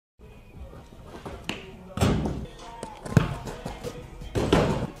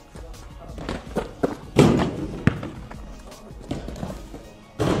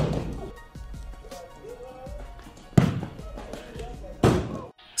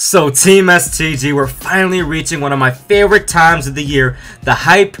So Team STG, we're finally reaching one of my favorite times of the year, the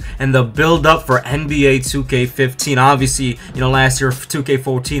hype and the build up for NBA 2K15. Obviously, last year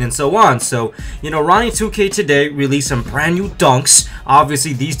 2K14 and so on. So, Ronnie 2K today released some brand new dunks.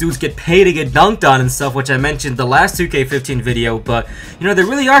 Obviously, these dudes get paid to get dunked on and stuff, which I mentioned the last 2K15 video, but, they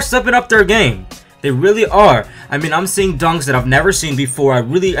really are stepping up their game. They really are. I mean, I'm seeing dunks that I've never seen before. I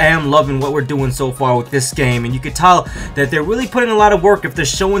really am loving what we're doing so far with this game. And you can tell that they're really putting a lot of work if they're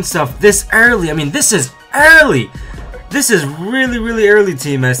showing stuff this early. I mean, this is early. This is really, really early,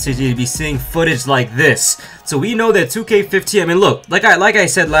 Team STG, to be seeing footage like this. So we know that 2K15, I mean, look, like I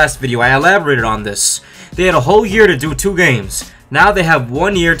said last video, I elaborated on this. They had a whole year to do 2 games. Now they have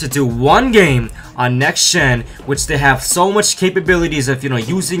 1 year to do 1 game on next gen, which they have so much capabilities of,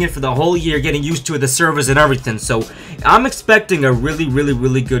 using it for the whole year, getting used to the servers and everything. So I'm expecting a really, really,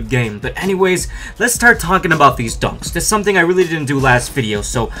 really good game. But anyways, let's start talking about these dunks. That's something I really didn't do last video.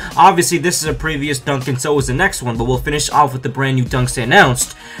 So obviously this is a previous dunk and so is the next one, but we'll finish off with the brand new dunks they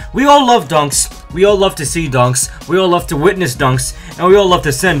announced. We all love dunks. We all love to see dunks. We all love to witness dunks. And we all love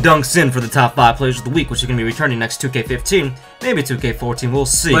to send dunks in for the top 5 players of the week, which are going to be returning next 2K15. Maybe 2K14, we'll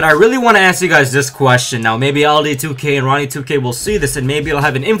see. But I really want to ask you guys this question. Now, maybe LD2K and Ronnie 2K will see this, and maybe it'll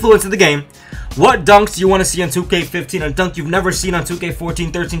have an influence in the game. What dunks do you want to see on 2K15? A dunk you've never seen on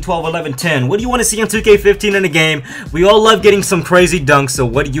 2K14, 13, 12, 11, 10. What do you want to see on 2K15 in a game? We all love getting some crazy dunks, so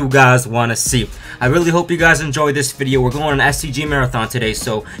what do you guys want to see? I really hope you guys enjoyed this video. We're going on an STG marathon today,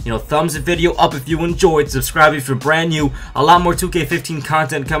 so, thumbs the video up if you enjoyed. Subscribe if you're brand new. A lot more 2K15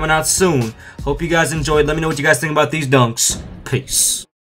 content coming out soon. Hope you guys enjoyed. Let me know what you guys think about these dunks. Peace.